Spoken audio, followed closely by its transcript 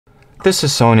This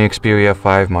is SONY Xperia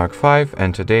 5 Mark V,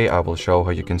 and today I will show how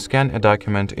you can scan a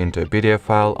document into a PDF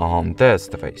file on this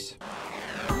device.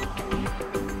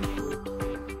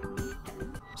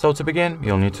 So to begin,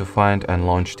 you'll need to find and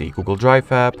launch the Google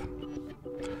Drive app.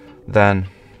 Then,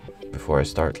 before I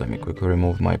start, let me quickly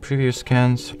remove my previous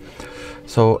scans.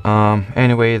 So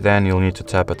anyway, then you'll need to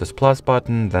tap at this plus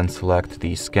button, then select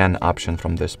the scan option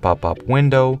from this pop-up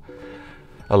window.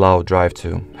 Allow Drive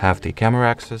to have the camera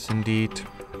access indeed.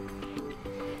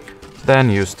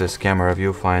 Then use this camera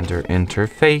viewfinder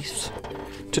interface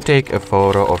to take a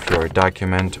photo of your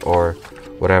document or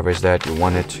whatever is that you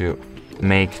wanted to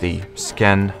make the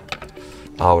scan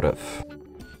out of.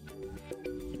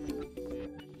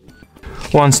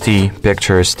 Once the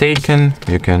picture is taken,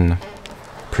 you can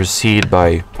proceed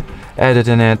by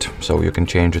editing it, so you can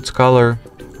change its color,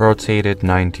 rotate it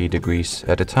 90 degrees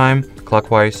at a time,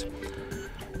 clockwise,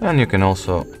 and you can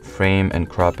also frame and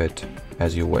crop it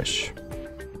as you wish.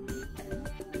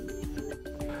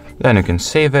 Then you can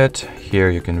save it.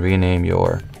 Here you can rename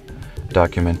your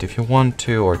document if you want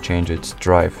to, or change its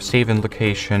drive saving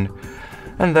location,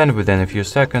 and then within a few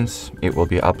seconds it will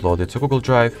be uploaded to Google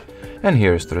Drive, and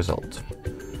here's the result.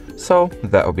 So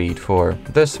that will be it for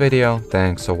this video.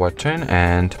 Thanks for watching,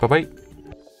 and bye bye.